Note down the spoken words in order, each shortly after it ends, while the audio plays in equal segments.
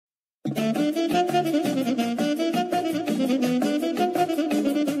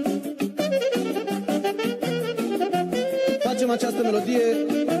Facem această melodie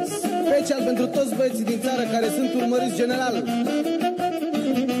special pentru toți băieții din țară care sunt urmăriți general.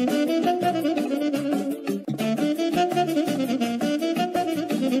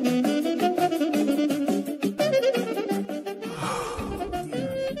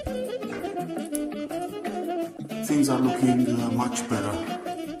 Things are looking much better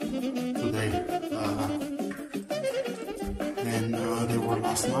today than they were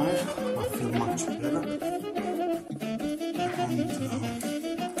last night. I feel much better. And,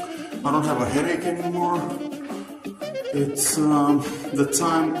 I don't have a headache anymore. It's the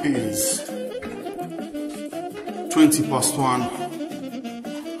time is 20 past 1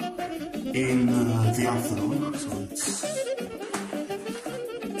 in the afternoon, so it's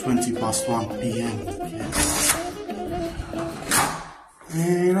 20 past 1 p.m.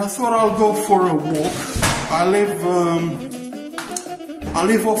 And I thought I'll go for a walk. I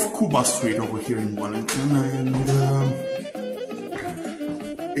live off Cuba Street over here in Wellington, and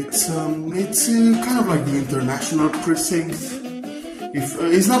it's kind of like the international precinct.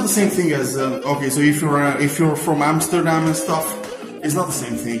 It's not the same thing as okay. So if you're from Amsterdam and stuff, it's not the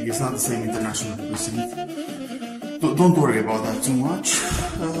same thing. It's not the same international precinct. Don't worry about that too much.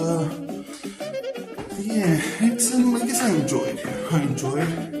 Yeah, it's I guess I enjoy it.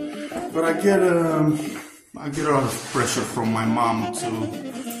 But I get a lot of pressure from my mom to.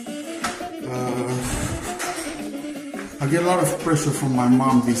 I get a lot of pressure from my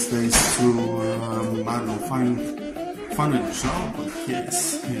mom these days to I don't know, find a job, I guess,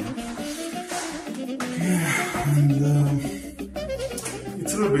 you know. Yeah, and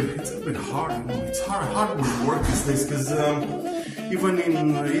it's a little bit hard, you know. It's hard with work these days because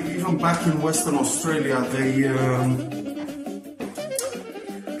even back in Western Australia,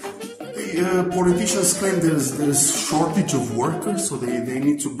 politicians claim there's shortage of workers, so they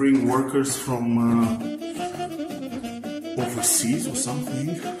need to bring workers from overseas or something.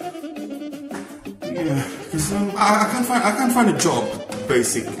 Yeah, because I can't find a job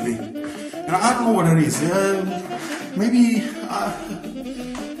basically, and I don't know what it is. Maybe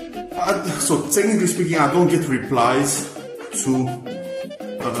so technically speaking, I don't get replies to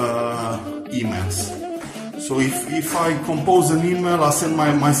emails. So if I compose an email, I send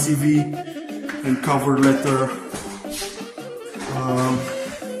my CV and cover letter.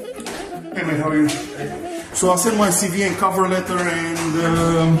 Hey man, how are you? So I send my CV and cover letter, and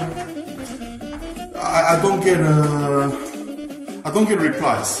I don't get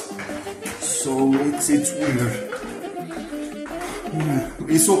replies. So it's weird.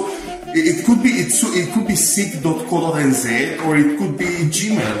 Yeah. So it could be sick.co.nz or it could be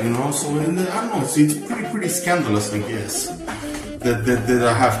Gmail, you know. So I don't know. It's pretty scandalous, I guess, that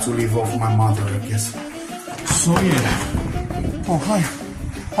I have to live off my mother, I guess. So yeah. Oh hi.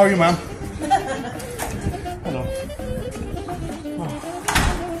 How are you, ma'am? Hello. Oh.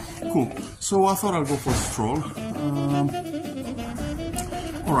 Cool. So I thought I'll go for a stroll.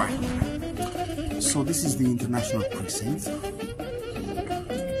 All right. So this is the international precinct.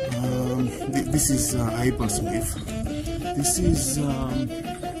 This is Smith. This is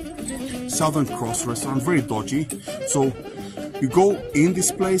Southern Cross restaurant, very dodgy. So you go in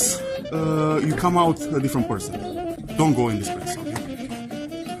this place, you come out a different person. Don't go in this place. Okay?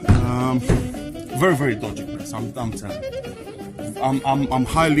 Very dodgy place. I'm telling you. I'm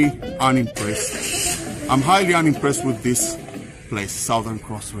highly unimpressed. I'm highly unimpressed with this place, Southern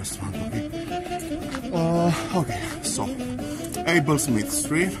Cross restaurant. Okay. Okay. So Smith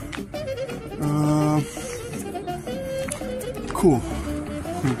Street. Cool.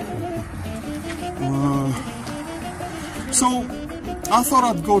 So I thought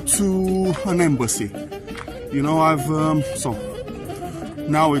I'd go to an embassy. You know, so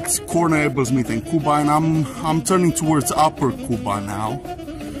now it's corner Smith and Cuba, and I'm turning towards upper Cuba now.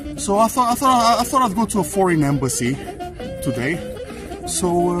 So I thought I'd go to a foreign embassy today.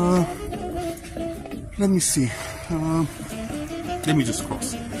 So let me see. Let me just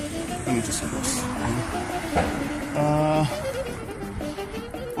cross.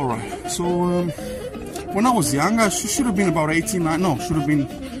 Alright, so when I was young, I should have been about 18, no, should have been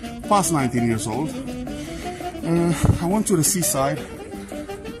past 19 years old. I went to the seaside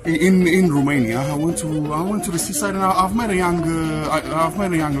in Romania. I went to the seaside, and I've met a young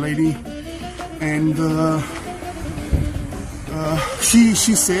lady, and she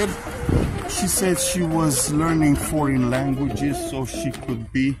said she was learning foreign languages so she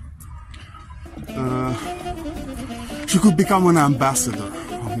could become an ambassador.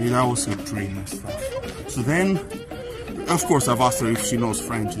 I mean, that was her dream and stuff. So then of course, I've asked her if she knows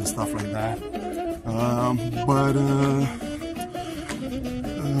French and stuff like that.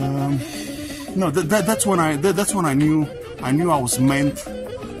 No, that's when I knew I was meant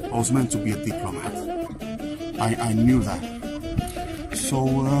to be a diplomat. I knew that. So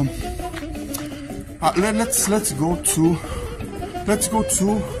let's go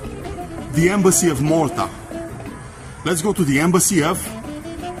to the embassy of Malta. Let's go to the embassy of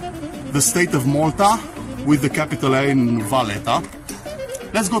the state of Malta with the capital in Valletta.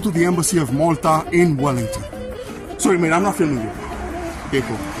 Let's go to the embassy of Malta in Wellington. Sorry, mate, I'm not filming you. Okay,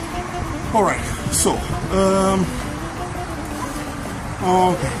 cool. All right, so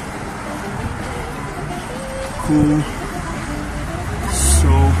okay, cool. So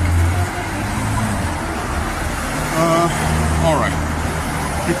all right,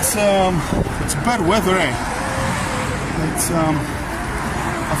 it's bad weather, eh? It's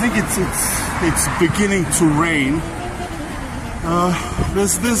I think it's beginning to rain.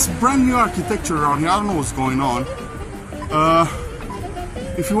 There's brand new architecture around here. I don't know what's going on.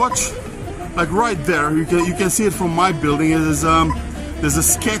 If you watch, like right there, you can see it from my building. There's a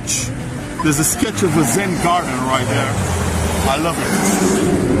sketch of a Zen garden right there. I love it.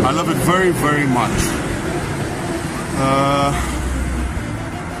 I love it very, very much.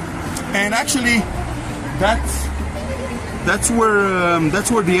 And actually, that's where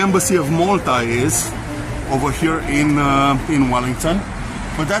the embassy of Malta is, over here in Wellington.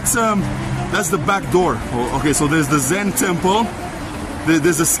 But that's the back door. Okay, so there's the Zen temple.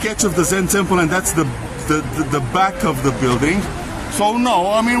 There's a sketch of the Zen temple, and that's the back of the building. So no,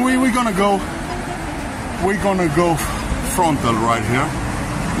 I mean we're gonna go frontal right here.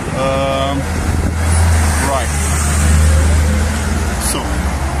 Right. So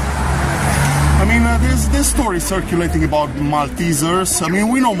I mean there's stories circulating about Maltesers. I mean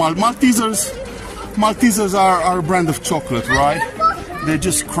we know Maltesers are a brand of chocolate, right? They're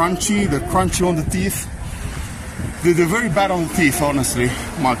just crunchy. They're crunchy on the teeth. They're very bad on the teeth, honestly,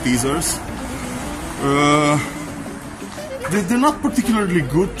 Maltesers. They're not particularly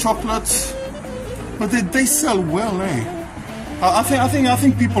good chocolates, but they sell well, eh? I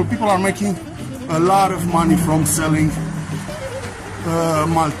think people are making a lot of money from selling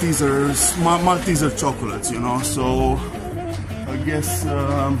Malteser chocolates, you know. So I guess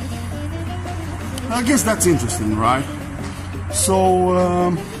that's interesting, right? So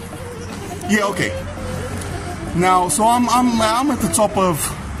yeah, okay. Now, so I'm at the top of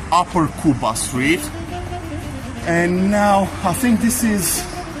Upper Cuba Street, and now I think this is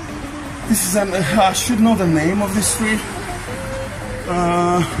I should know the name of this street.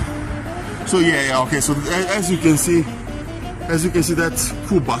 So yeah, okay. So as you can see, that's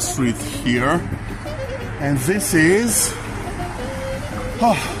Cuba Street here, and this is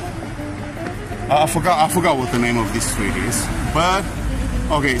I forgot what the name of this street is, but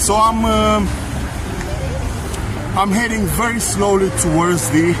okay. So I'm heading very slowly towards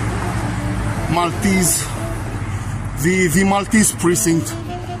the Maltese precinct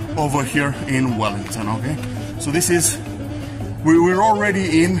over here in Wellington. Okay, so we're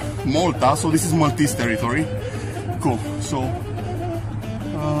already in Malta, so this is Maltese territory. Cool. So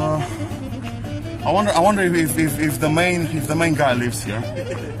I wonder if the main guy lives here.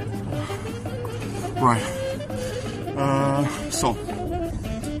 Right. So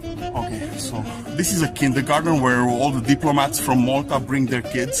okay, so this is a kindergarten where all the diplomats from Malta bring their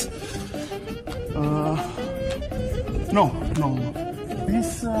kids. No.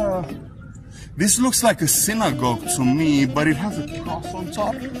 This looks like a synagogue to me, but it has a cross on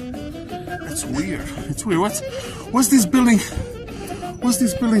top. That's weird. It's weird. What's this building? What's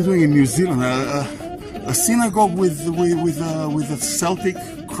this building doing in New Zealand? A synagogue with a Celtic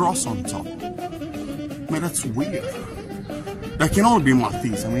cross on top. Man, that's weird. That can all be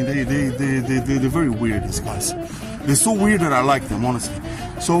Maltese. I mean, they're very weird, these guys. They're so weird that I like them, honestly.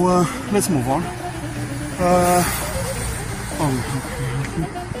 So let's move on.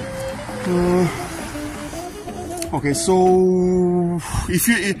 Okay, so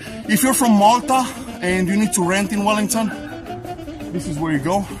if you're from Malta and you need to rent in Wellington, this is where you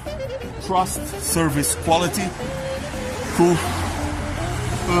go. Trust, service, quality. Cool.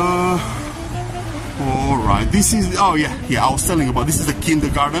 All right. This is I was telling you about. This is the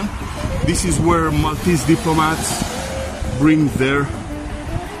kindergarten. This is where Maltese diplomats bring their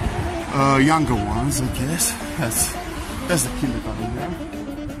younger ones, I guess. That's the kindergarten there.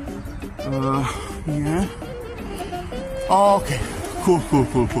 Yeah. Okay. Cool.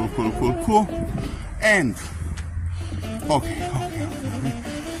 And okay.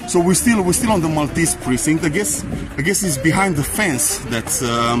 So we're still on the Maltese precinct. I guess it's behind the fence. That's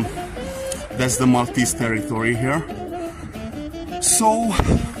the Maltese territory here. So,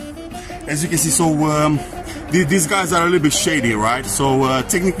 as you can see, so these guys are a little bit shady, right? So,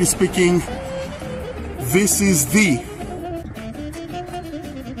 technically speaking, this is the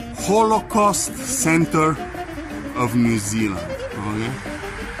Holocaust Center of New Zealand. Okay.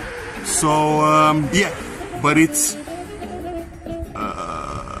 So, yeah, but it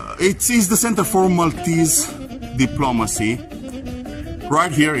is the center for Maltese diplomacy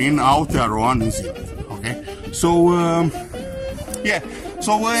right here in Aotearoa, New Zealand. Okay, so yeah,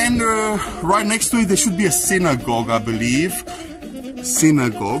 so and right next to it there should be a synagogue, I believe.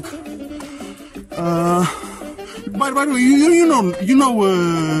 Synagogue. By the way, you know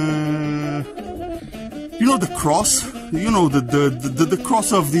the cross. You know the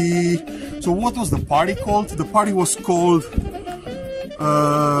cross of the. So what was the party called? The party was called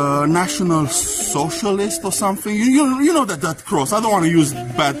National Socialist or something. You know that cross. I don't want to use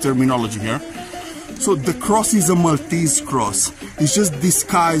bad terminology here. So the cross is a Maltese cross. It's just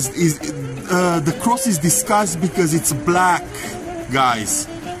disguised. The cross is disguised because it's black, guys.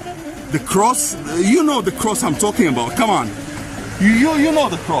 The cross, you know the cross I'm talking about. Come on, you know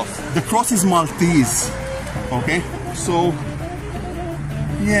the cross. The cross is Maltese. Okay, so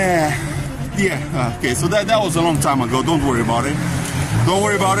yeah. Okay, so that was a long time ago. Don't worry about it. Don't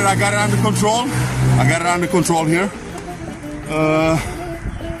worry about it. I got it under control. I got it under control here.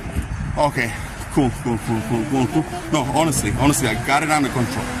 Okay. Cool. No, honestly, I got it under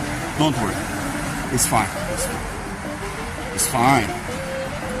control. Don't worry. It's fine. It's fine.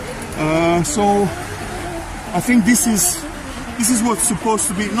 So I think this is what's supposed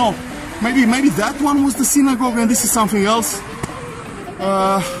to be. No, maybe that one was the synagogue and this is something else.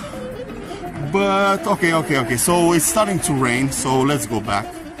 But okay. So it's starting to rain. So let's go back.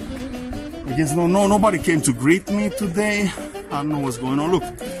 I guess nobody came to greet me today. I don't know what's going on. Look.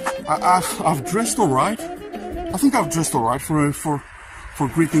 I've dressed all right. I think I've dressed all right for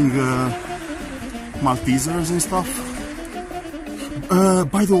greeting Maltesers and stuff.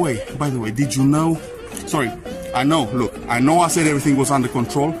 By the way, did you know? Sorry, I know. Look, I know I said everything was under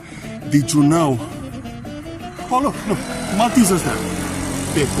control. Did you know? Oh look, Maltesers there.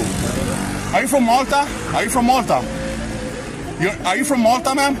 Okay, cool. Are you from Malta? Are you from Malta? Are you from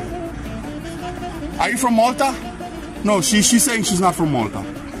Malta, ma'am? Are you from Malta? No, she's saying she's not from Malta.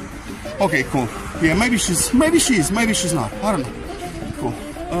 Okay, cool. Yeah, maybe she is, maybe she's not. I don't know. Cool.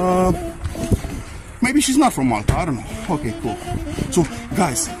 Maybe she's not from Malta. I don't know. Okay, cool. So,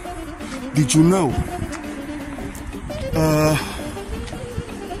 guys, did you know?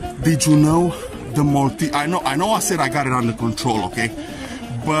 Did you know the Maltese? I know. I said I got it under control. Okay,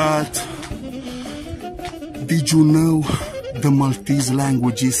 but did you know the Maltese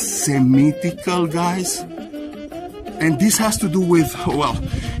language is Semitical, guys? And this has to do with, well,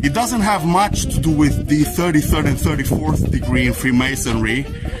 it doesn't have much to do with the 33rd and 34th degree in Freemasonry.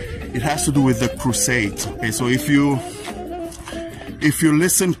 It has to do with the Crusades. Okay, so if you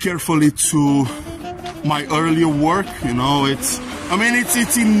listen carefully to my earlier work, you know, it's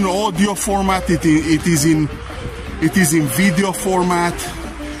in audio format. It is in video format.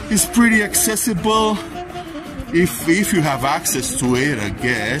 It's pretty accessible if you have access to it, I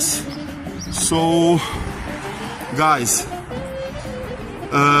guess. So, guys,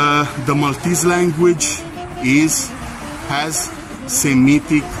 the Maltese language has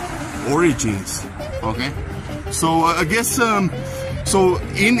Semitic origins. Okay, so I guess so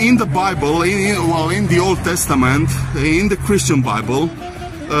in the Bible, in the Old Testament, in the Christian Bible,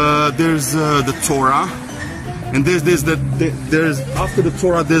 there's the Torah, and there's after the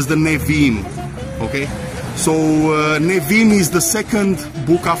Torah there's the Nevi'im. Okay, so Nevi'im is the second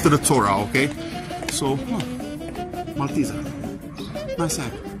book after the Torah. Okay, so. Malteser. Nice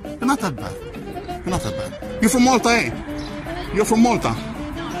name. You're not that bad. You're from Malta, eh? You're from Malta.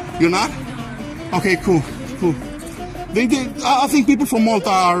 You're not? Okay, cool. I think people from Malta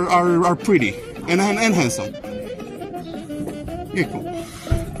are pretty and handsome. Yeah, cool.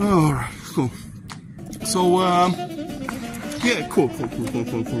 Alright, cool. So, yeah, cool.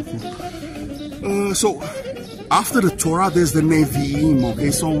 So, after the Torah, there's the Nevi'im,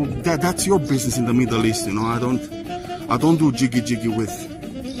 okay? So, that's your business in the Middle East, you know? I don't do jiggy with,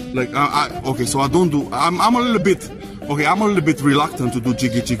 like, okay, so I don't do, I'm a little bit reluctant to do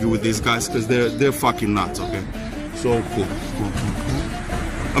jiggy with these guys because they're fucking nuts, okay? So, cool.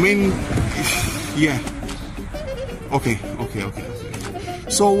 I mean, yeah. Okay.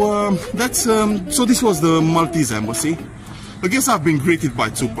 So, so this was the Maltese embassy. I guess I've been greeted by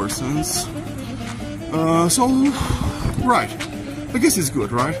 2 persons. So, right. I guess it's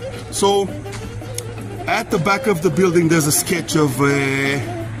good, right? So, at the back of the building, there's a sketch of a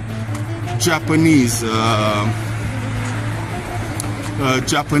Japanese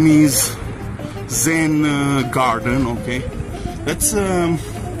Japanese Zen garden. Okay, that's a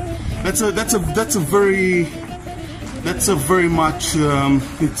very much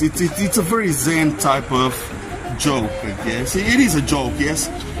it's a very Zen type of joke, I guess. It is a joke, yes.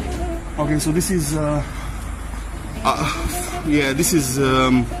 Okay, so this is yeah, this is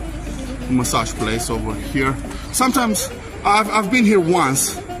massage place over here. Sometimes I've been here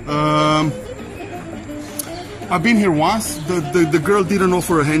once. I've been here once. The girl didn't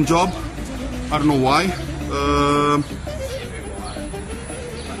offer a hand job. I don't know why.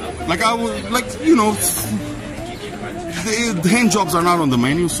 Like I was, like, you know, the hand jobs are not on the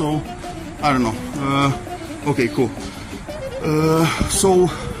menu, so I don't know. Okay, cool. So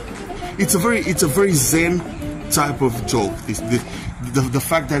it's a very Zen type of joke. The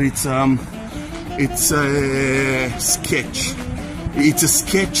fact that it's a sketch. It's a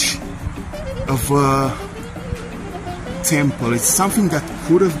sketch of a temple. It's something that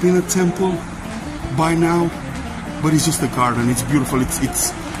could have been a temple by now, but it's just a garden. It's beautiful.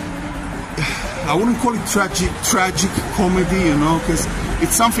 It's I wouldn't call it tragic comedy, you know, because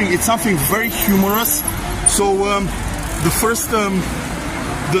it's something very humorous. So the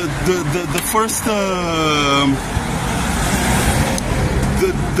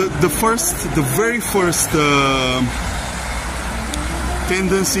very first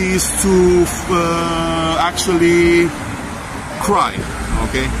tendency is to actually cry,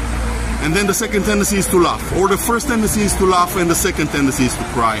 okay, and then the second tendency is to laugh, or the first tendency is to laugh and the second tendency is to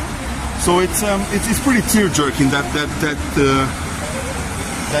cry. So it's pretty tear-jerking, that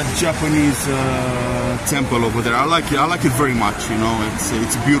Japanese temple over there. I like it very much, you know.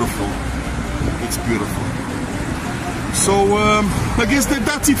 It's beautiful. It's beautiful. So I guess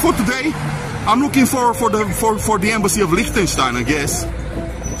that's it for today. I'm looking for the embassy of Liechtenstein, I guess.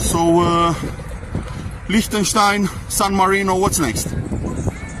 So Liechtenstein, San Marino. What's next?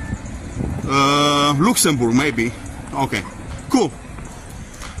 Luxembourg, maybe. Okay, cool.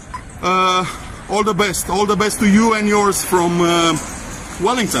 All the best to you and yours from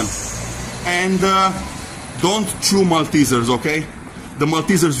Wellington. And don't chew Maltesers, okay? The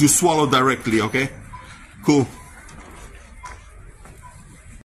Maltesers you swallow directly, okay? Cool.